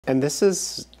And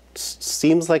this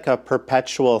seems like a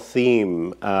perpetual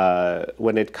theme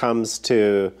when it comes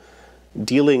to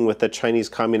dealing with the Chinese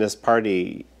Communist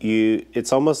Party.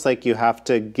 It's almost like you have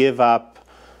to give up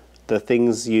the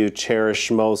things you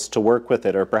cherish most to work with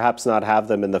it, or perhaps not have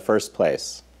them in the first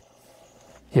place.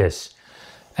 Yes,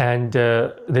 and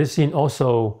this scene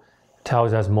also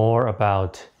tells us more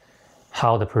about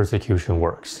how the persecution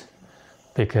works.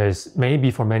 Because maybe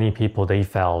for many people, they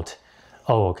felt,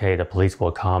 oh, okay, the police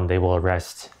will come, they will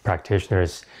arrest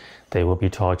practitioners, they will be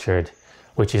tortured,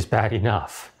 which is bad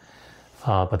enough.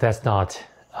 But that's not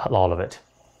all of it.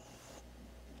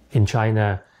 In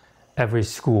China, every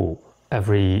school,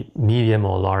 every medium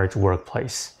or large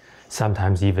workplace,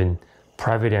 sometimes even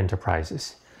private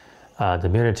enterprises, the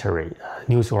military,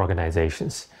 news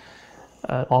organizations,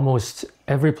 almost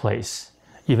every place,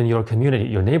 even your community,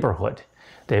 your neighborhood,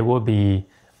 there will be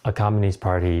a Communist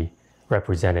Party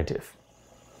representative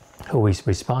who is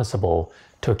responsible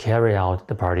to carry out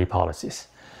the party policies.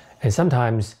 And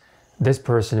sometimes this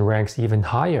person ranks even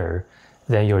higher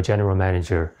than your general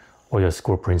manager or your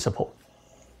school principal.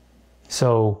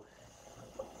 So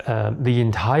the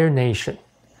entire nation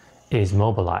is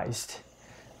mobilized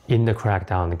in the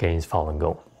crackdown against Falun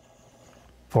Gong.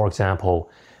 For example,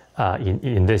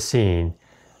 in this scene,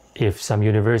 if some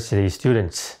university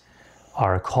students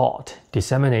are caught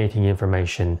disseminating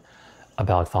information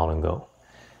about Falun Gong,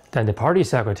 then the party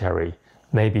secretary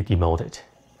may be demoted.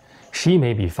 She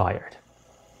may be fired.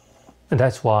 And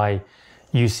that's why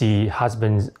you see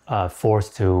husbands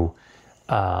forced to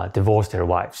divorce their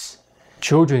wives.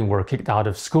 Children were kicked out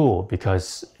of school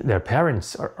because their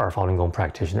parents are Falun Gong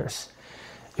practitioners.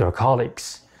 Your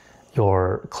colleagues,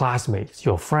 your classmates,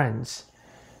 your friends,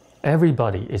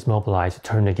 everybody is mobilized to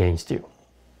turn against you.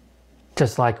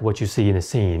 Just like what you see in the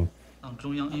scene,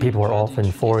 people are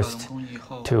often forced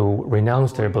to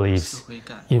renounce their beliefs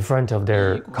in front of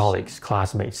their colleagues,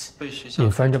 classmates,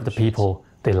 in front of the people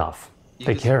they love,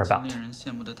 they care about.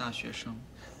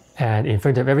 And in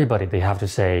front of everybody, they have to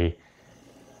say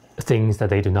things that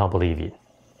they do not believe in.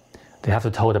 They have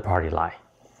to tell the party lie.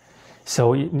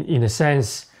 So in a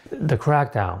sense, the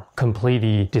crackdown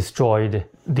completely destroyed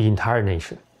the entire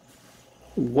nation.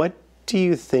 What do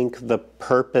you think the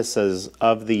purposes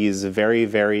of these very,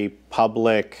 very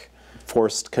public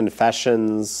forced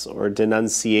confessions or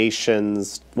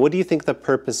denunciations, what do you think the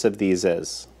purpose of these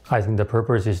is? I think the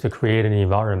purpose is to create an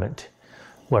environment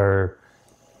where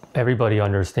everybody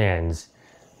understands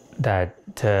that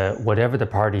whatever the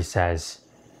party says,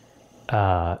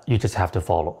 you just have to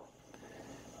follow.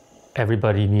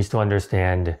 Everybody needs to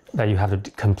understand that you have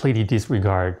to completely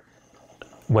disregard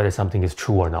whether something is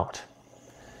true or not.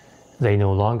 They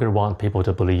no longer want people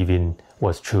to believe in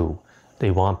what's true. They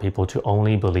want people to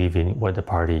only believe in what the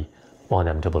party want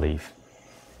them to believe.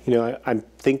 You know, I'm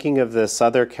thinking of this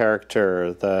other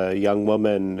character, the young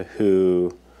woman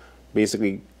who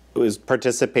basically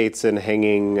participates in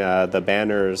hanging the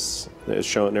banners as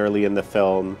shown early in the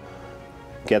film,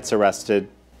 gets arrested,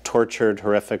 tortured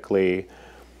horrifically,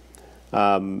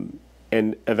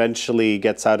 and eventually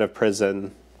gets out of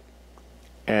prison.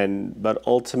 But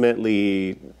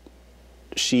ultimately,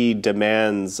 she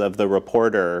demands of the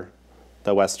reporter,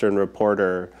 the Western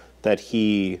reporter, that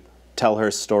he tell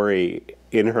her story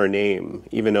in her name,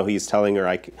 even though he's telling her,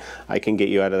 I can get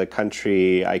you out of the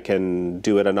country, I can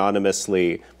do it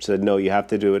anonymously. She said, no, you have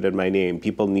to do it in my name.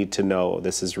 People need to know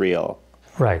this is real.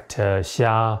 Right.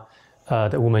 Xia,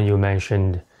 the woman you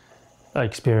mentioned,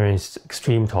 experienced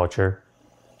extreme torture,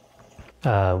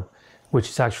 which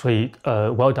is actually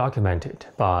well documented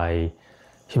by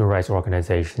human rights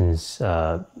organizations,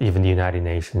 even the United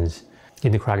Nations,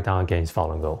 in the crackdown against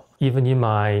Falun Gong. Even in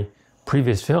my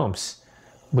previous films,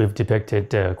 we've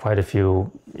depicted quite a few,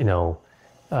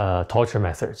 torture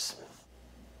methods.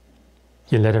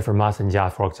 In Letter from Ma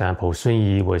Senjia, for example, Sun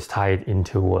Yi was tied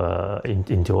into a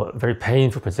very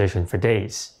painful position for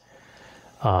days.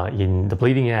 In The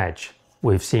Bleeding Edge,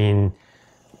 we've seen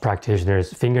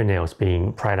practitioners' fingernails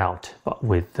being pried out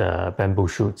with bamboo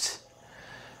shoots.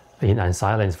 In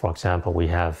Unsilenced, for example, we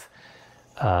have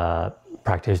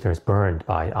practitioners burned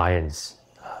by irons,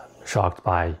 shocked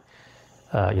by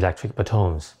electric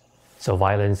batons. So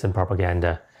violence and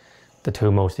propaganda, the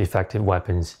two most effective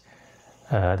weapons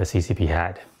the CCP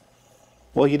had.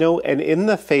 Well, and in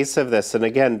the face of this, and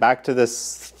again, back to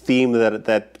this theme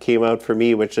that came out for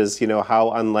me, which is,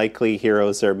 how unlikely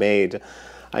heroes are made.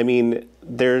 I mean,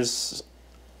 there's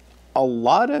a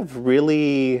lot of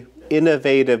really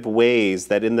innovative ways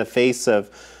that in the face of,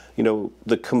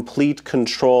 the complete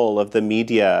control of the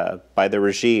media by the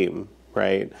regime,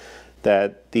 right,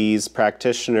 that these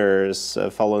practitioners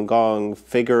of Falun Gong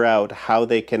figure out how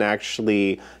they can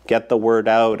actually get the word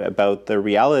out about the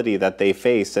reality that they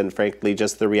face, and frankly,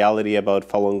 just the reality about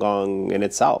Falun Gong in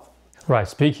itself. Right.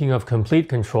 Speaking of complete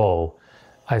control,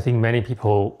 I think many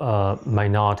people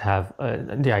might not have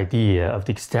the idea of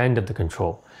the extent of the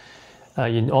control.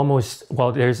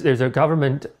 There's a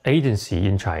government agency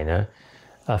in China.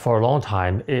 For a long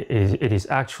time, it is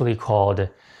actually called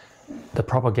the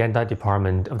Propaganda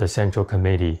Department of the Central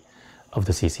Committee of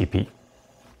the CCP.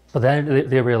 But then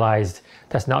they realized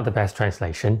that's not the best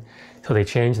translation, so they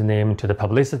changed the name to the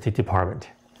Publicity Department.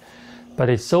 But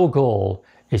its sole goal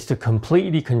is to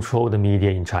completely control the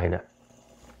media in China.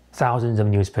 Thousands of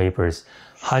newspapers,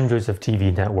 hundreds of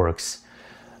TV networks.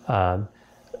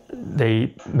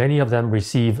 Many of them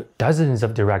receive dozens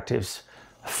of directives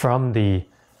from the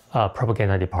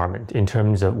propaganda department in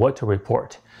terms of what to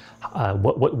report,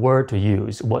 what word to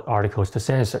use, what articles to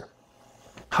censor.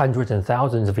 Hundreds and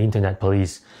thousands of internet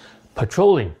police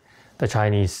patrolling the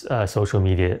Chinese social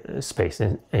media space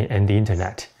and the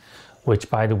internet, which,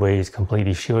 by the way, is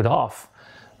completely shielded off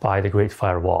by the Great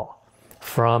Firewall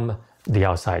from the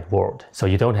outside world. So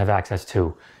you don't have access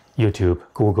to YouTube,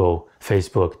 Google,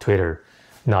 Facebook, Twitter,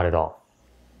 not at all.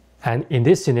 And in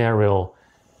this scenario,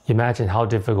 imagine how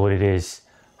difficult it is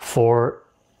for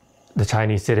the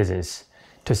Chinese citizens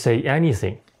to say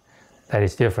anything that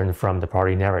is different from the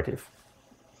party narrative.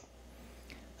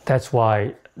 That's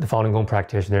why the Falun Gong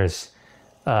practitioners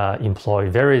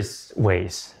employ various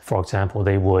ways. For example,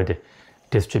 they would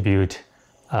distribute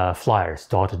flyers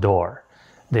door to door.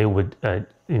 They would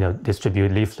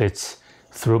distribute leaflets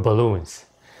through balloons.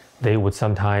 They would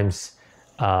sometimes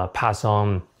pass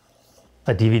on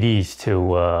DVDs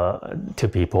to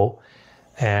people.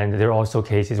 And there are also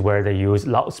cases where they use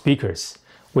loudspeakers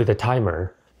with a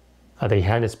timer. They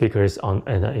hand the speakers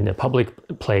in a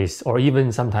public place, or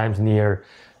even sometimes near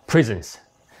prisons,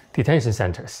 detention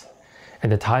centers.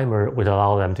 And the timer would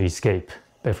allow them to escape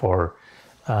before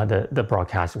the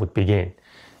broadcast would begin.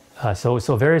 So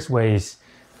various ways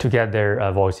to get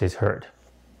their voices heard.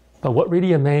 But what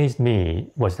really amazed me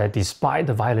was that despite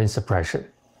the violent suppression,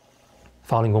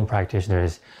 Falun Gong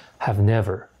practitioners have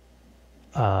never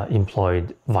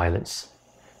employed violence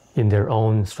in their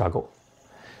own struggle.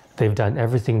 They've done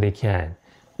everything they can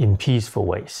in peaceful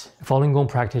ways. Falun Gong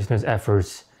practitioners'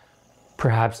 efforts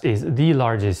perhaps is the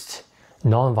largest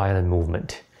non-violent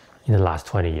movement in the last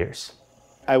 20 years.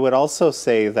 I would also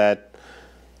say that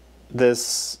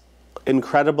this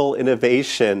incredible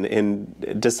innovation in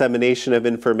dissemination of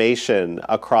information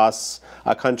across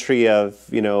a country of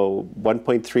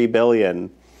 1.3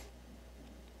 billion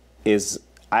is,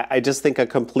 I just think, a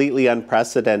completely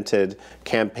unprecedented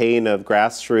campaign of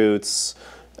grassroots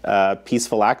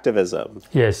peaceful activism.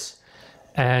 Yes,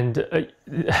 and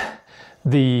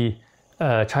the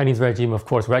Chinese regime, of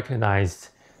course, recognized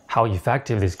how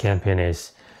effective this campaign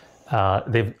is.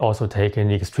 They've also taken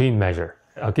the extreme measure.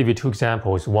 I'll give you two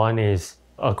examples. One is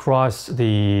across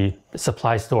the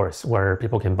supply stores where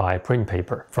people can buy print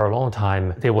paper. For a long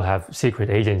time, they will have secret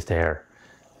agents there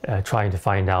trying to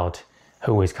find out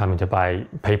who is coming to buy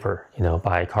paper,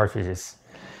 buy cartridges.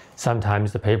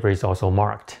 Sometimes the paper is also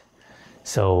marked,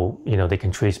 so they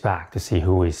can trace back to see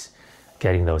who is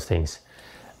getting those things.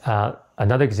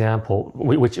 Another example,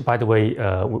 which by the way,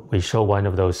 we show one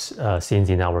of those scenes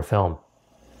in our film,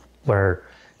 where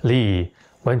Li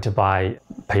went to buy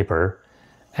paper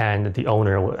and the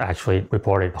owner actually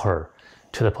reported her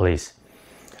to the police.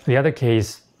 The other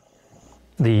case,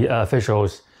 the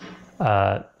officials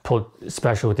put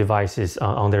special devices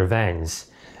on their vans,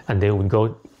 and they would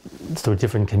go through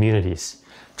different communities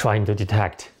trying to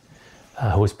detect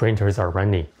whose printers are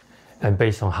running. And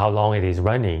based on how long it is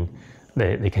running,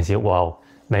 they can see, well,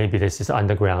 maybe this is an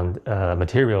underground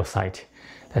material site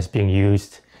that's being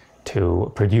used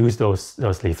to produce those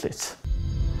leaflets.